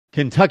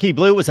Kentucky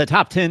Blue was a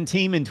top 10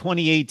 team in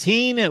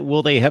 2018.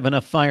 Will they have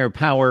enough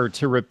firepower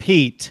to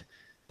repeat?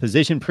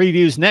 Position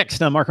previews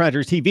next on Mark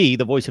Rogers TV,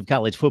 the voice of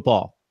college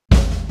football.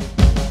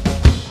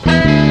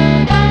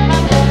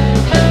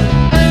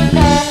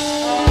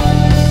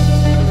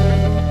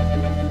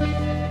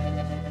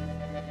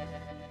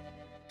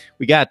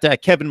 We got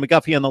Kevin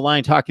McGuffey on the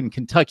line talking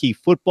Kentucky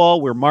football.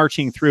 We're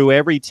marching through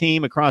every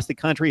team across the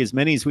country, as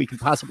many as we can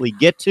possibly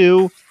get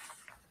to.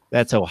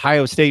 That's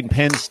Ohio State and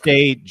Penn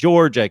State,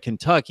 Georgia,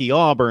 Kentucky,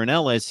 Auburn,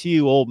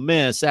 LSU, Ole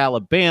Miss,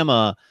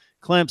 Alabama,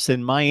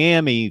 Clemson,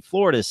 Miami,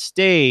 Florida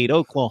State,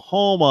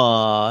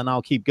 Oklahoma, and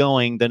I'll keep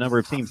going the number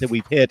of teams that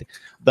we've hit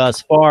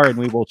thus far, and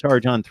we will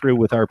charge on through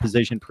with our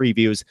position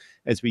previews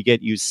as we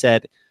get you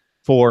set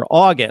for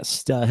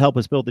August. Help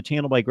us build the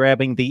channel by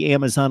grabbing the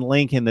Amazon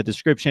link in the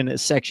description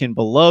section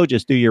below.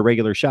 Just do your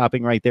regular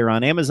shopping right there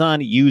on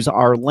Amazon. Use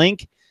our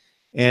link,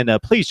 and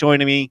please join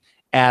me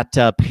at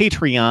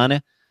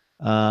Patreon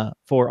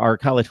for our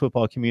college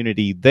football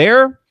community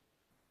there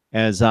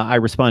as I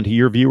respond to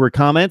your viewer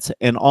comments.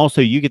 And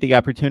also you get the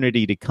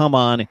opportunity to come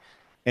on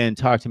and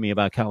talk to me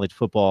about college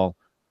football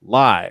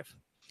live.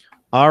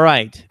 All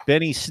right,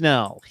 Benny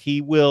Snell,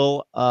 he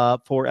will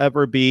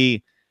forever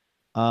be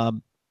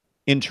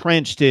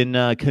entrenched in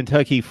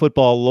Kentucky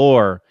football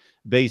lore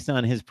based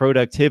on his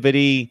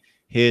productivity,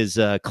 his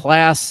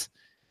class,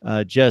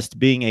 just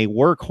being a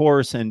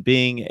workhorse and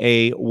being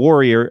a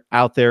warrior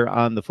out there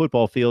on the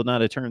football field.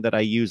 Not a term that I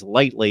use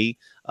lightly.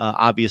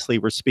 Obviously,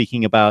 we're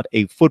speaking about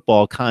a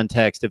football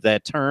context of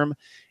that term,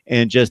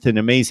 and just an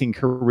amazing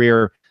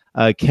career.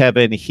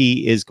 Kevin,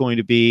 he is going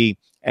to be,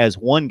 as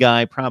one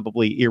guy,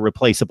 probably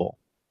irreplaceable.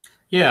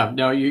 Yeah,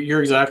 no,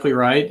 you're exactly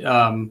right.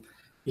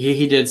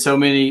 He did so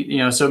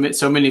many,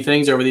 so many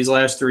things over these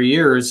last 3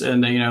 years,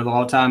 and the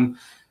all-time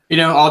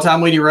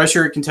leading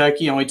rusher at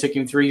Kentucky. Only took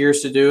him 3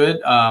 years to do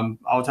it.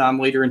 All-time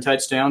leader in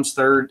touchdowns,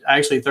 third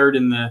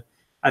in the.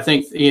 I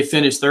think he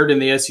finished third in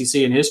the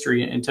SEC in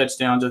history in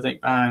touchdowns. I think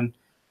behind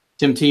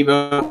Tim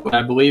Tebow.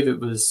 I believe it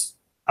was.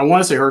 I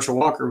want to say Herschel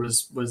Walker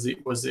was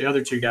the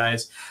other two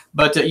guys.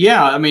 But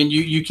yeah, I mean,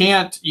 you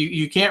can't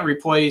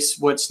replace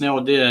what Snell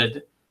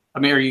did. I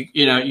mean, or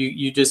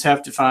you just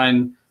have to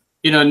find.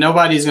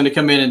 Nobody's going to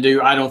come in and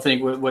do, I don't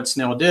think, what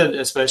Snell did,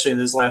 especially in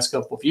this last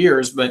couple of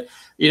years. But,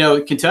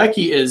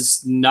 Kentucky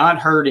is not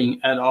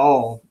hurting at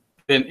all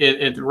at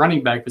the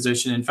running back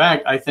position. In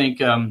fact, I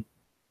think,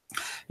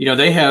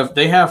 they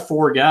have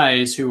four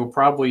guys who will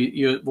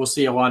probably, we'll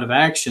see a lot of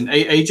action.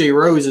 A.J.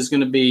 Rose is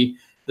going to be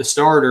the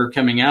starter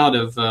coming out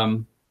of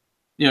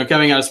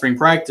spring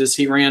practice.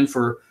 He ran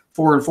for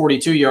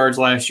 442 yards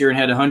last year and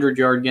had a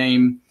 100-yard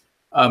game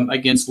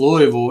against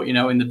Louisville,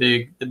 in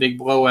the big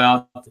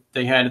blowout that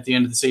they had at the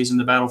end of the season,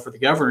 the battle for the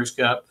Governor's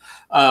Cup.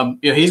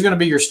 He's going to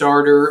be your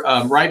starter.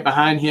 Right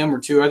behind him are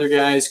two other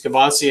guys,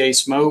 Cavassier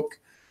Smoke.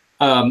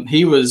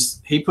 He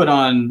was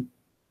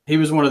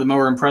one of the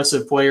more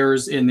impressive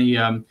players in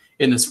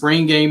the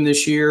spring game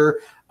this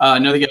year.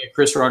 Another guy,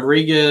 Chris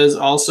Rodriguez,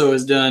 also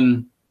has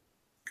done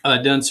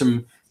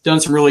some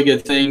really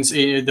good things.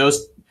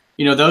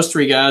 Those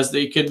three guys,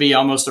 they could be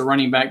almost a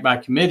running back by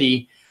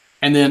committee.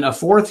 And then a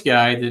fourth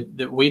guy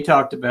that we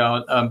talked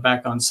about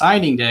back on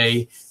signing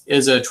day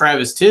is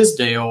Travis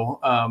Tisdale,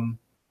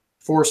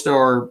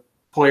 four-star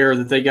player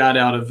that they got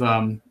out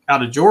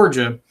of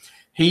Georgia.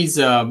 He's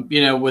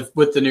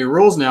with the new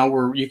rules now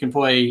where you can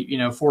play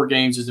 4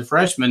 games as a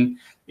freshman.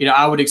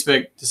 I would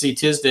expect to see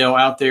Tisdale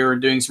out there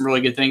doing some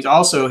really good things.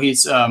 Also,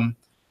 he's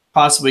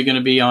possibly going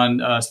to be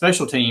on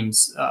special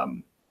teams,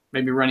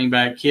 maybe running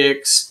back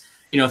kicks,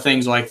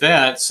 things like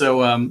that.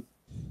 So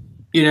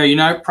you're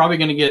not probably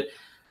going to get.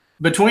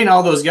 Between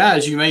all those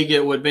guys, you may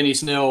get what Benny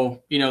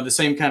Snell, the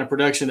same kind of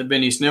production that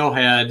Benny Snell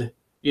had,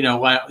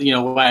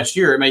 last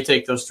year. It may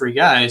take those 3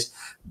 guys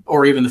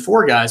or even the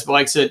 4 guys. But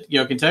like I said,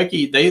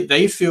 Kentucky,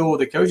 they feel,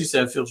 the coaching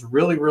staff feels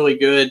really, really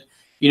good,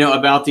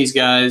 about these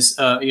guys,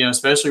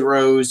 especially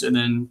Rose. And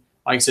then,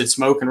 like I said,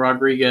 Smoke and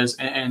Rodriguez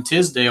and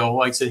Tisdale.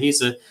 Like I said,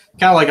 he's kind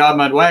of like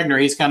Ahmad Wagner.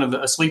 He's kind of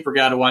a sleeper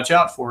guy to watch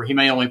out for. He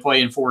may only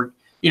play in 3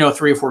 or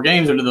 4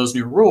 games under those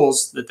new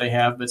rules that they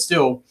have, but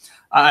still,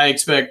 I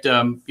expect,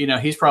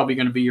 he's probably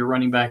going to be your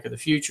running back of the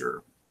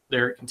future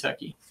there at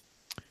Kentucky.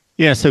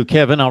 Yeah, so,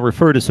 Kevin, I'll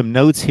refer to some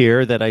notes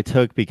here that I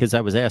took because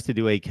I was asked to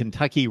do a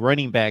Kentucky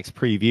running backs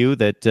preview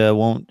that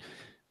won't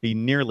be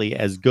nearly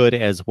as good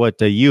as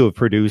what you have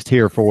produced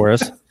here for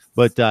us.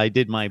 But I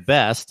did my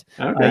best.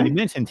 Okay. You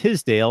mentioned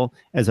Tisdale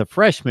as a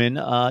freshman.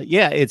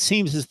 It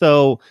seems as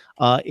though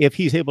if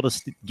he's able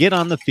to get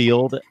on the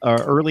field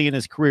early in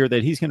his career,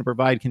 that he's going to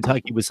provide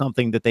Kentucky with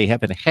something that they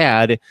haven't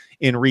had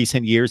in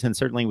recent years, and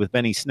certainly with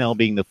Benny Snell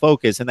being the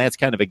focus. And that's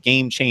kind of a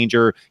game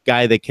changer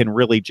guy that can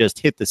really just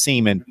hit the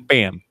seam and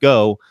bam,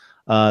 go.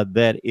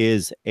 That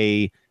is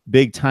a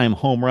big-time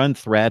home run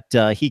threat.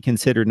 He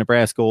considered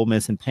Nebraska, Ole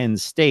Miss, and Penn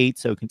State,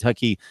 so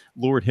Kentucky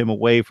lured him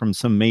away from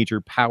some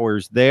major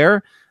powers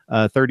there.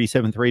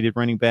 37th rated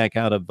running back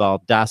out of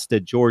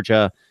Valdosta,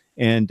 Georgia,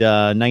 and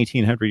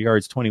 1,900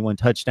 yards, 21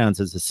 touchdowns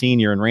as a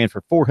senior, and ran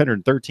for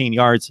 413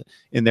 yards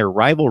in their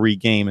rivalry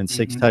game and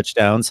 6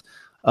 touchdowns.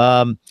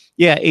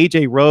 Yeah,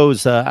 AJ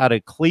Rose out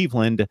of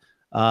Cleveland,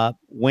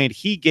 when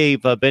he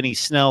gave Benny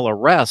Snell a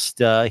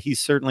rest, he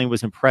certainly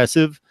was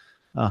impressive.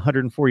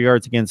 104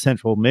 yards against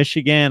Central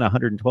Michigan,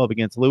 112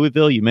 against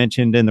Louisville. You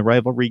mentioned in the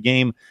rivalry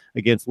game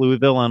against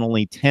Louisville on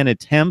only 10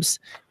 attempts.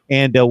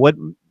 And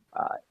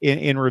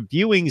in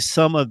reviewing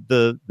some of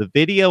the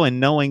video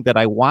and knowing that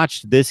I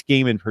watched this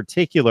game in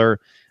particular,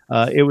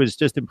 it was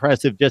just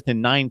impressive. Just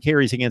in 9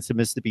 carries against the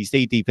Mississippi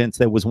State defense,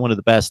 that was one of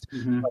the best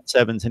front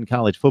sevens in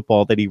college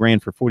football, that he ran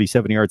for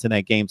 47 yards in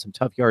that game. Some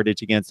tough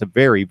yardage against a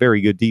very,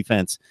 very good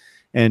defense.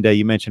 And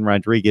you mentioned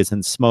Rodriguez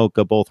and Smoke,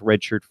 both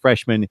redshirt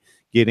freshmen,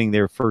 getting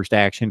their first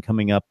action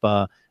coming up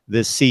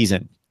this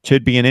season.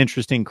 Should be an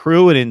interesting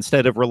crew. And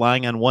instead of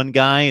relying on one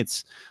guy,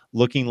 it's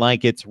looking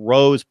like it's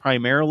Rose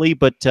primarily,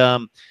 but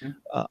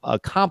a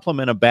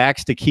complement of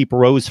backs to keep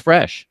Rose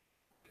fresh.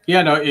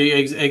 Yeah, no,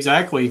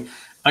 exactly.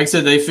 Like I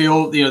said, they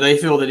feel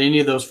that any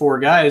of those 4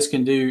 guys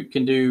can get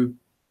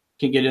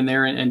in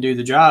there and do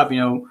the job.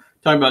 Talking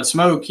about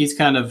Smoke, he's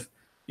kind of,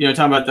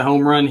 talking about the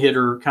home run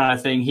hitter kind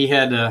of thing. He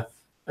had a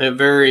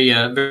very,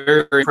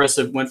 very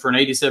impressive, went for an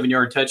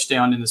 87-yard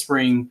touchdown in the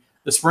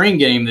spring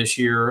game this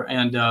year.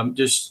 And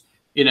just,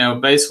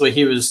 basically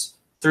he was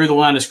through the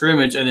line of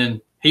scrimmage and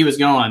then he was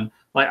gone.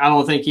 Like, I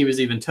don't think he was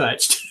even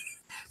touched.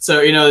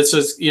 So, it's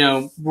just,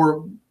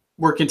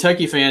 we're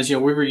Kentucky fans, we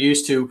were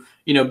used to,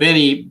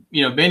 Benny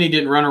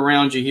didn't run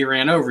around you. He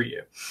ran over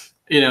you.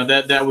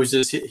 That was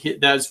just,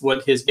 that's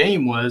what his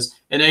game was.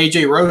 And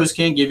AJ Rose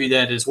can give you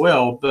that as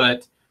well.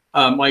 But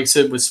like I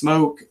said, with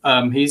Smoke,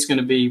 he's going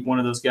to be one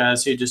of those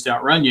guys who just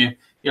outrun you.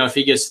 If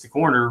he gets to the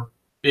corner,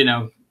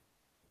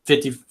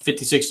 50,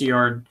 60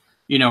 yard,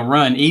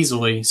 run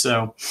easily.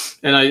 So,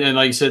 and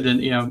like you said,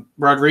 then,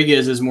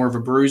 Rodriguez is more of a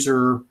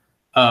bruiser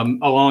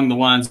along the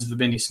lines of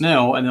Benny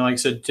Snell. And then, like I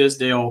said,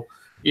 Tisdale,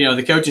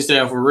 the coaching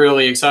staff were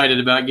really excited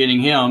about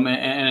getting him,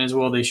 and as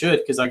well they should,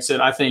 because like I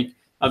said, I think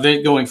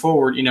event going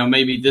forward,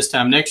 maybe this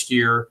time next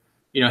year,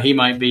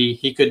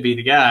 he could be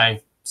the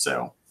guy.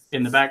 So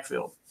in the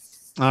backfield.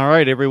 All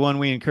right, everyone,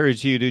 we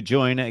encourage you to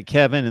join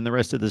Kevin and the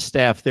rest of the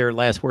staff there.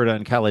 Last word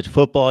on college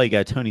football. You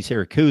got Tony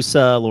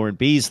Siracusa, Lauren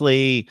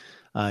Beasley,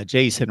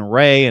 Jason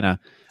Ray, and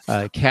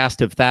a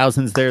cast of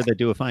thousands there that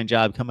do a fine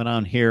job coming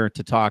on here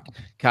to talk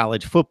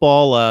college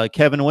football.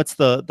 Kevin, what's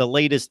the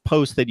latest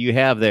post that you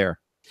have there?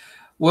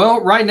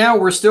 Well, right now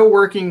we're still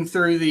working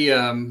through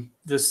the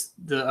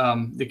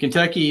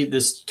Kentucky,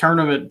 this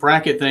tournament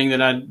bracket thing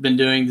that I've been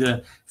doing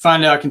to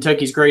find out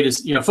Kentucky's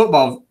greatest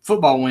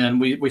football win.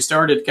 We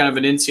started kind of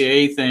an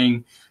NCAA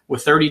thing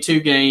with 32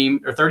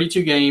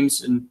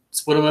 games and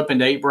split them up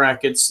into 8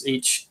 brackets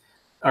each,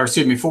 or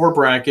excuse me, 4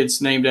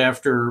 brackets named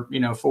after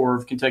 4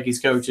 of Kentucky's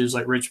coaches,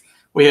 like Rich.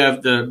 We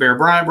have the Bear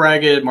Bryant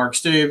bracket, Mark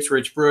Stoops,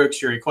 Rich Brooks,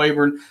 Jerry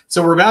Claiborne.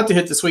 So we're about to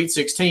hit the Sweet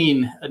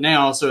 16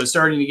 now. So it's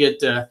starting to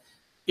get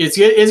it's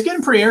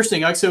getting pretty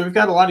interesting. Like I said, we've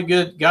got a lot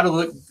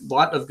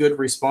of good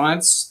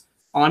response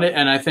on it,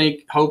 and I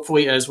think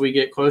hopefully as we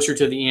get closer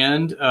to the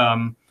end,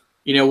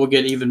 we'll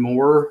get even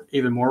more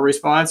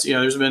response.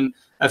 There's been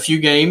a few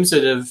games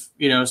that have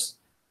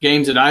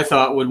games that I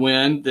thought would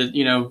win that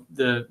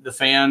the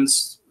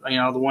fans,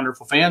 the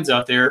wonderful fans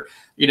out there,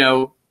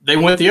 they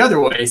went the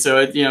other way.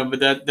 So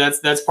but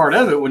that's part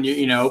of it when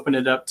you open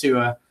it up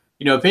to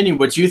opinion.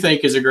 What you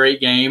think is a great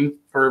game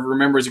or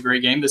remember is a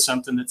great game is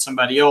something that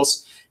somebody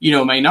else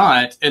may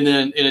not. And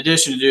then in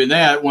addition to doing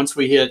that, once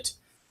we hit,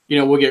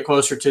 we'll get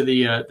closer to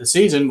the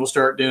season, we'll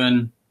start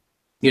doing,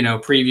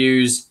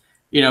 previews,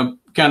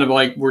 kind of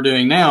like we're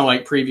doing now,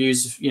 like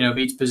previews, of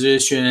each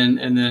position.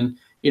 And then,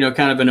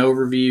 kind of an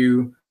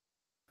overview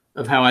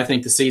of how I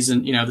think the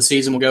season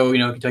will go.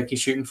 Kentucky's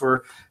shooting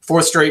for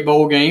 4th straight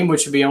bowl game,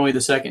 which would be only the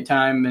 2nd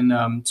time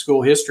in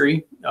school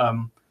history.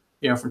 From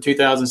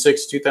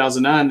 2006 to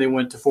 2009, they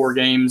went to 4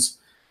 games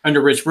under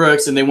Rich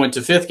Brooks, and they went to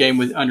 5th game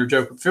under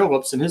Jacob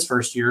Phillips in his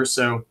first year.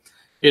 So,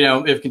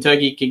 if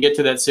Kentucky can get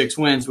to that 6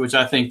 wins, which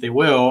I think they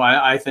will,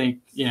 I think,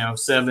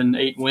 7,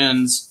 8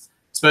 wins,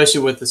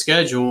 especially with the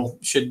schedule,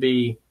 should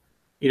be,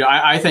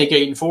 I think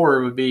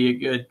 8-4 would be a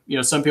good,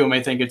 some people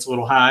may think it's a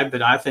little high,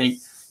 but I think,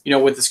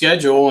 with the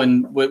schedule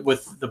and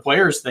with the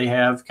players they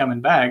have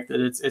coming back,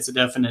 that it's a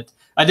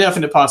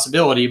definite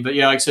possibility. But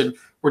yeah, like I said,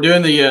 we're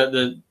doing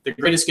the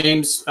greatest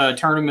games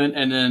tournament,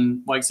 and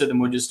then, like I said, then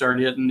we'll just start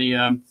hitting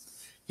the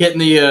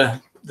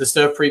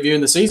stuff previewing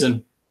the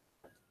season.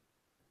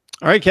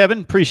 All right, Kevin,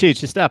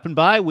 appreciate you stopping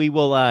by. We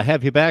will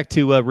have you back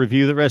to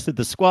review the rest of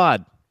the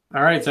squad.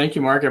 All right. Thank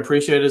you, Mark. I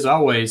appreciate it as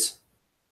always.